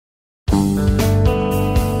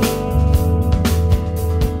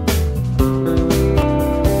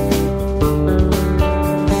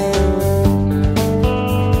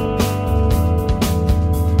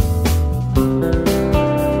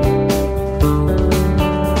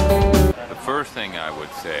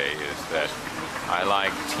I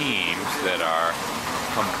like teams that are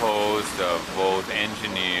composed of both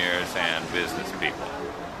engineers and business people.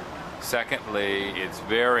 Secondly, it's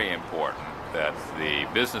very important that the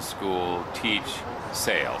business school teach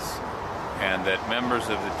sales and that members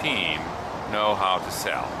of the team know how to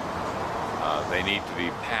sell. They need to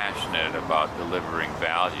be passionate about delivering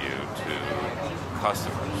value to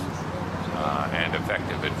customers and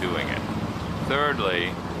effective at doing it.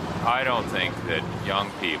 Thirdly, I don't think that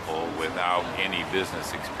young people without any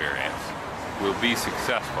business experience will be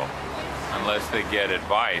successful unless they get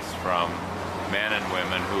advice from men and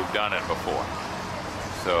women who've done it before.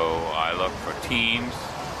 So I look for teams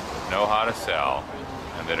that know how to sell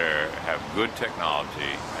and that have good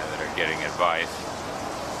technology and that are getting advice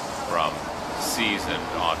from seasoned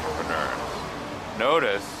entrepreneurs.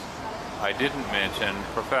 Notice I didn't mention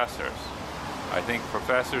professors. I think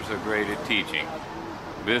professors are great at teaching.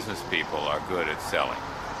 Business people are good at selling.